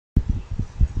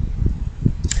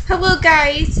Hello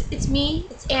guys, it's me,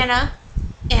 it's Anna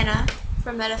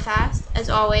from MetaFast, as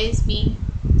always, me,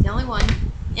 the only one,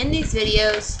 in these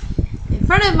videos, in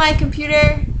front of my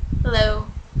computer. Hello,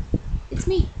 it's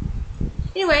me.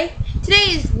 Anyway, today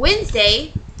is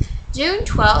Wednesday, June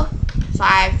 12th,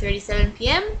 5:37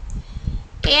 p.m.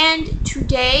 And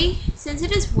today, since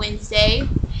it is Wednesday,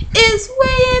 is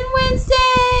Weigh-In Wednesday!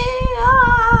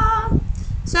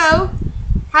 So,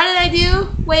 how did I do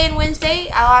Weigh-In Wednesday?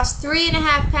 I lost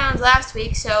 3.5 pounds last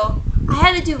week, so I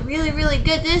had to do really, really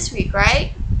good this week,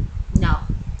 right? No.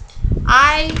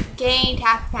 I gained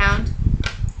half a pound.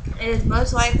 It is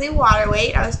most likely water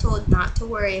weight. I was told not to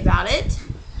worry about it.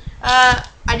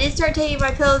 I did start taking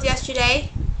my pills yesterday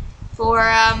for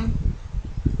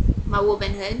my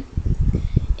womanhood.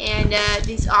 And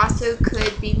these also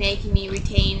could be making me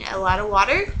retain a lot of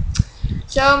water.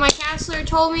 So my counselor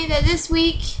told me that this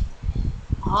week,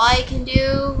 all I can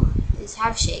do is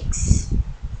have shakes.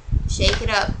 Shake it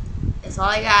up. That's all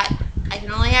I got. I can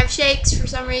only have shakes for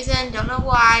some reason. Don't know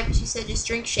why, but she said just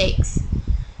drink shakes.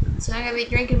 So I'm going to be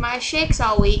drinking my shakes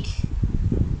all week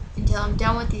until I'm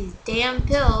done with these damn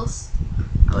pills.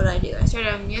 What did I do? I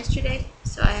started them yesterday.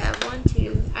 So I have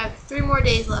I have 3 more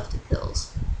days left of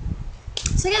pills.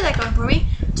 So I got that going for me.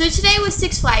 So today was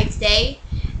Six Flags Day.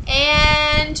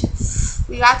 And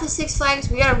we got to Six Flags.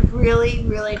 We got a really,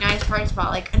 really nice parking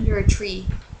spot, like under a tree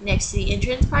next to the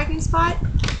entrance parking spot.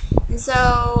 And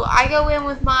so I go in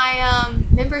with my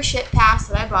membership pass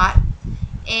that I bought,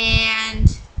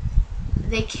 and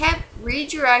they kept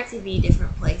redirecting me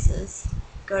different places.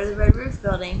 Go to the Red Roof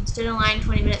Building. Stood in line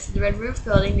 20 minutes at the Red Roof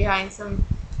Building behind some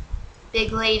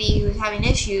big lady who was having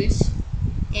issues.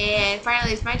 And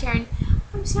finally it's my turn.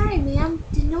 I'm sorry, ma'am.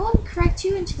 Did no one correct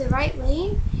you into the right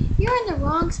lane? You're in the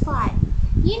wrong spot.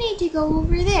 You need to go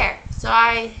over there. So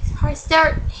I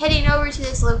start heading over to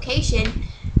this location.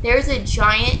 There's a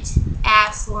giant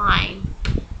ass line,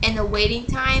 and the waiting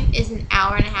time is 1.5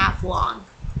 hours long.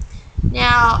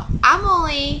 Now, I'm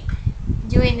only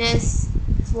doing this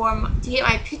to get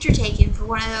my picture taken for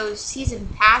one of those season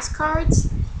pass cards.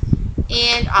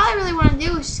 And all I really want to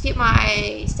do is just get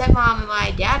my stepmom and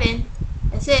my dad in.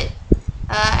 That's it.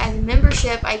 As a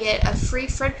membership, I get a free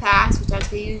Fred Pass, which I was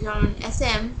going to use on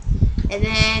SM. And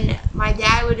then my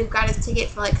dad would have got his ticket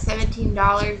for like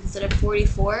 $17 instead of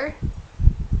 $44.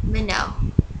 But no.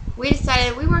 We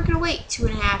decided we weren't going to wait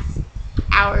 2.5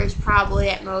 hours probably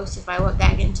at most if I went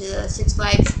back into the Six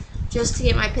Flags just to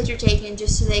get my picture taken,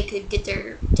 just so they could get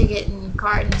their ticket and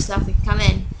card and stuff and come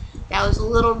in. That was a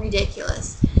little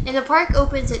ridiculous. And the park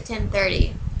opens at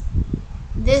 10:30.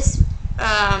 This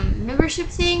membership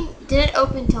thing didn't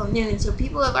open till noon, so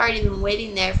people have already been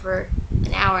waiting there for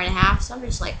 1.5 hours, so I'm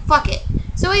just like, fuck it.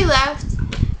 So we left.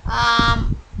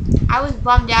 I was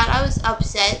bummed out. I was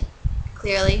upset,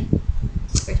 clearly.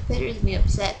 There's pictures of me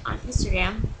upset on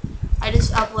Instagram. I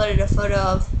just uploaded a photo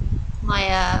of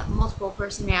my multiple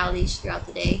personalities throughout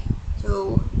the day.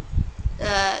 So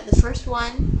the first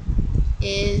one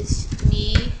is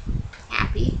me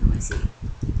happy. Let me see.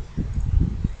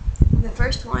 The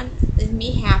first one is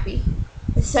me happy.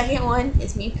 The second one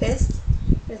is me pissed.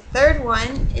 The third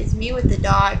one is me with the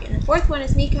dog. And the fourth one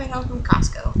is me coming home from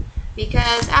Costco.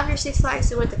 Because after Six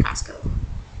Flags, we went to Costco.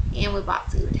 And we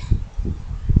bought food.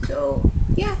 So,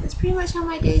 yeah, that's pretty much how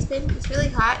my day's been. It's really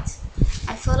hot.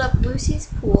 I filled up Lucy's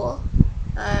pool.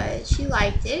 She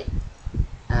liked it.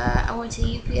 I went to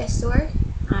the UPS store.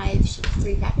 I shipped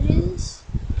 3 packages.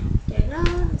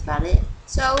 That's about it.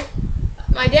 So,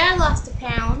 my dad lost 1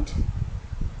 pound.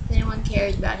 If anyone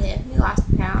cares about him, he lost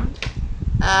 1 pound.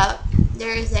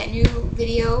 There is that new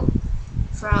video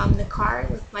from the car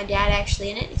with my dad actually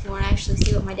in it. If you want to actually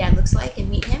see what my dad looks like and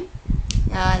meet him,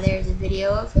 there's a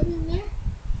video of him in there.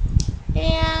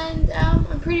 And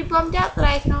I'm pretty bummed out that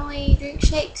I can only drink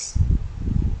shakes.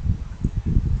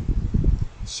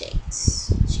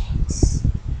 Shakes.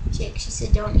 She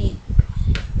said don't eat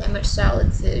that much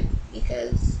solid food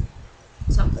because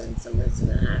something, I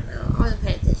don't know. I wasn't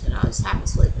paying attention. I was half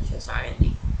asleep and she was talking to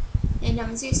me. And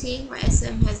as you see, my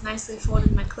SM has nicely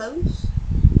folded my clothes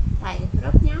that I can put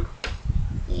up now.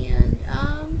 And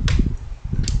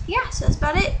yeah, so that's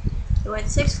about it. We went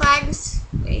to Six Flags.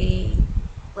 We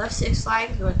left Six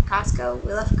Flags. We went to Costco.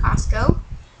 We left Costco.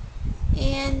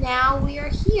 And now we are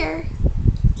here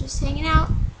just hanging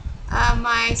out.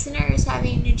 My center is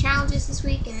having new challenges this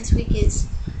week, and this week is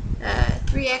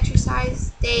 3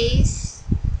 exercise days.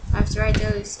 I have to write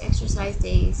those exercise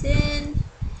days in,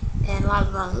 and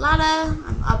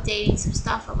I'm updating some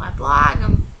stuff on my blog.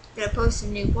 I'm gonna post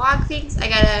some new blog things. I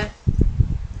got a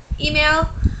email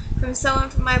from someone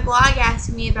from my blog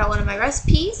asking me about one of my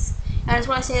recipes. And I just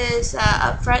want to say this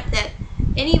up front that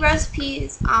any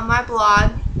recipes on my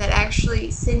blog that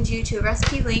actually send you to a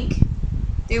recipe link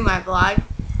through my blog,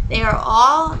 they are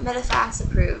all MetaFast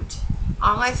approved.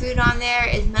 All my food on there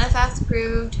is MetaFast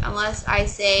approved unless I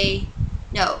say,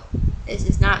 no, this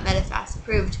is not MetaFast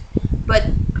approved. But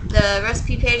the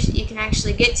recipe page that you can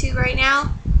actually get to right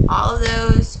now, all of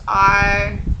those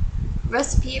are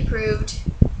recipe approved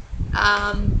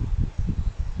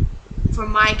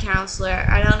from my counselor.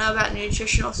 I don't know about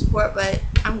nutritional support, but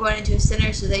I'm going into a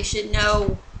center, so they should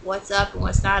know what's up and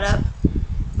what's not up.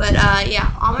 But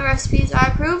yeah, all my recipes are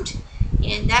approved,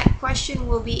 and that question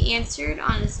will be answered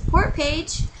on the support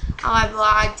page on my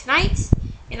blog tonight.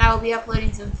 And I will be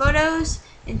uploading some photos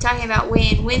and talking about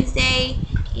Weigh-In Wednesday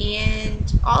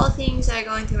and all the things that are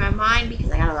going through my mind,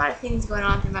 because I got a lot of things going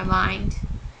on through my mind,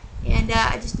 and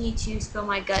I just need to spill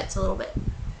my guts a little bit.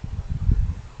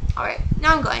 Alright,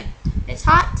 now I'm going. It's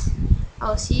hot. I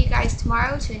will see you guys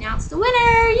tomorrow to announce the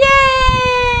winner.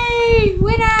 Yay!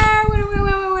 Winner! Winner, winner,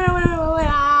 winner, winner, winner,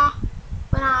 winner.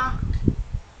 Winner.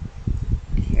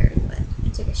 Here, I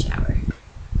took a shower.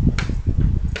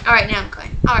 Alright, now I'm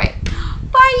going. Alright.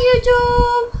 Bye,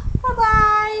 YouTube!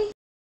 Bye-bye!